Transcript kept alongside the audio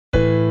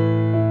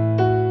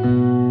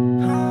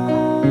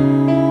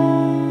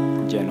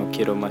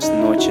quiero más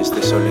noches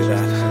de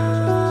soledad,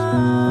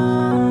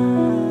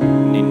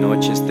 ni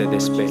noches de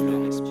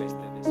desvelo.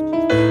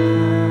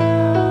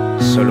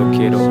 Solo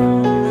quiero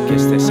que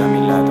estés a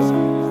mi lado,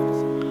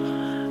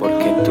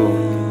 porque tú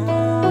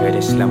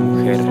eres la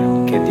mujer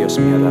que Dios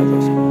me ha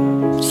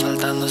dado.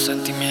 Saltando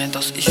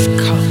sentimientos is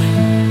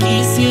coming.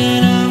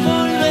 Quisiera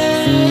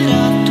volver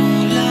a tu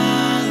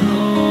lado,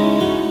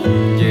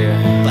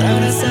 Yeah, para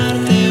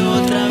abrazarte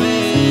otra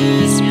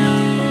vez, mi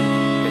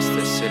amor.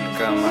 este es el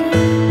Gama.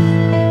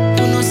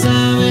 Tú no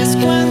sabes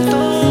cuánto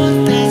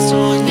te he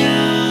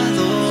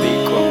soñado,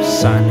 Viko,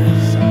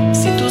 Zand.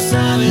 si tú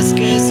sabes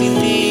que sin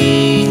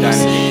ti no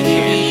sé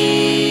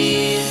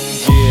vivir.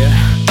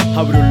 Yeah,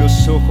 abro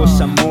los ojos,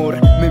 amor,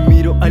 me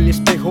miro al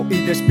espejo y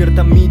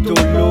despierta mi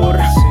dolor,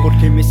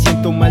 porque me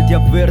siento mal de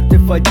haberte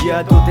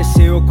fallado.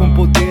 Deseo con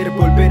poder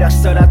volver a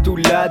estar a tu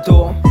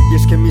lado, y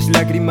es que mis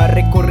lágrimas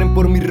recorren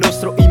por mi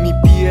rostro y mi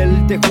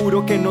piel. Te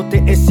juro que no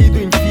te he sido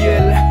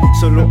infiel,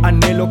 solo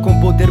anhelo con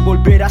poder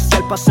volver hacia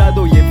el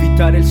pasado y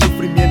evitar el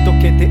sufrimiento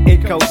que te he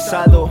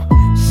causado.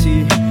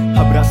 Sí,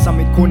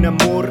 abrázame con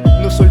amor,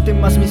 no suelte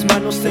más mis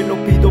manos, te lo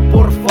pido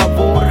por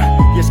favor.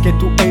 Y es que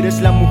tú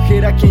eres la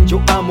mujer a quien yo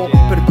amo.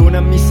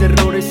 Perdona mis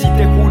errores y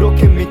te juro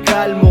que me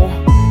calmo.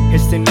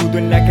 Este nudo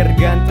en la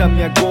garganta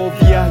me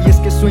agobia, y es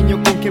que sueño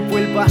con que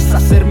vuelvas a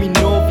ser mi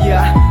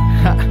novia,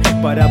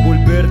 para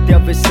volverte a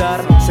besar,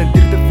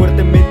 sentirte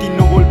fuertemente y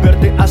no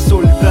volverte a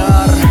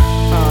soltar.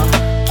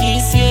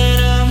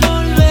 Quisiera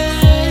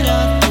volver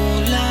a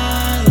tu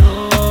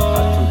lado,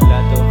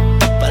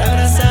 para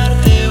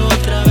abrazarte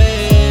otra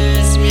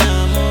vez, mi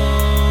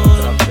amor.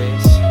 Otra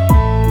vez.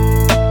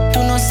 Tú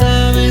no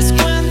sabes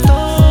cuánto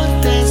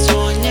te he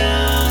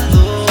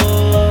soñado,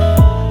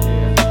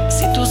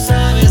 si tú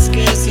sabes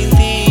que sin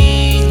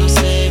ti no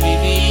sé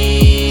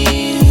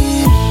vivir.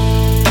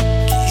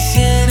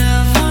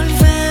 Quisiera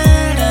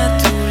volver a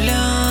tu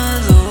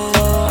lado,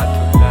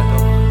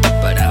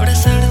 para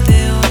abrazarte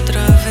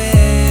otra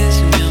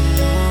vez, mi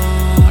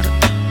amor.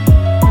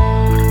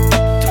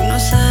 Tú no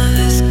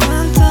sabes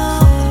cuánto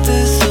te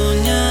he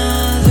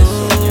soñado,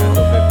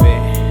 Bebé.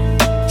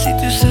 si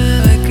tú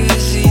sabes que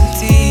sin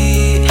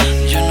ti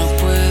yo no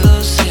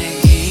puedo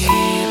seguir.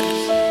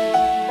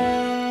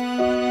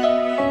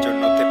 Yo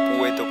no te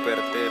puedo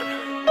perder.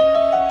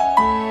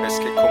 Es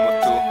que como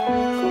tú,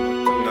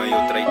 no hay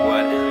otra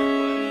igual.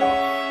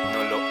 No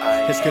lo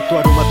hay. Es que tu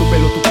aroma, tu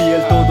pelo, tu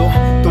piel,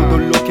 todo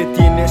lo que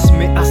tienes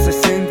me hace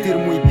sentir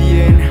muy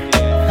bien.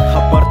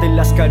 Aparte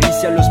las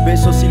caricias, los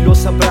besos y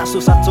los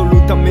abrazos,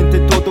 absolutamente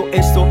todo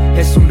esto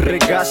es un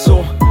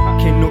regazo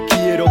que no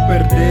quiero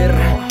perder,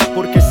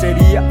 porque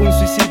sería un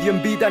suicidio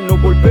en vida no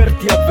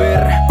volverte a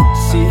ver.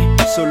 Sí,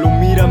 solo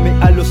mírame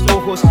a los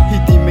ojos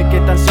y dime que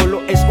tan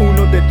solo es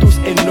uno de tus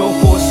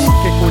enojos,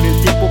 que con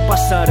el tiempo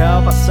pasará,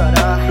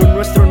 lo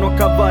nuestro no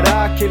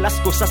acabará, que las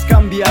cosas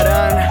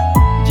cambiarán.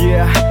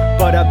 Yeah,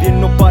 para bien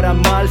no para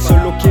mal,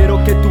 solo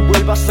quiero que tú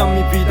vuelvas a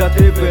mi vida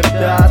de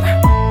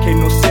verdad, que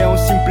no sea un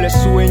simple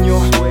sueño,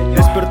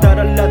 despertar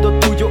al lado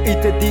tuyo y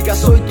te diga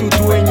soy tu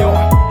dueño,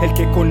 el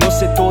que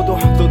conoce todo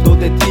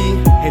de ti,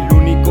 el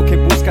único que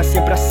busca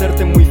siempre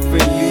hacerte muy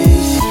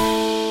feliz.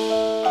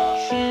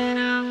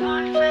 Quisiera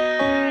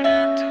volver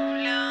a tu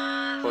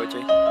lado,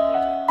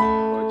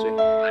 Oye,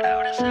 para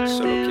abrazarte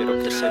solo quiero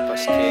que otra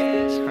sepas vez,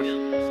 que mi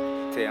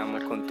amor. te amo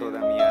con toda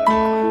mi alma,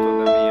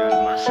 con toda mi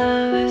alma.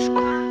 Sabes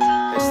cuánto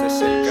Este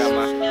es el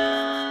Gama.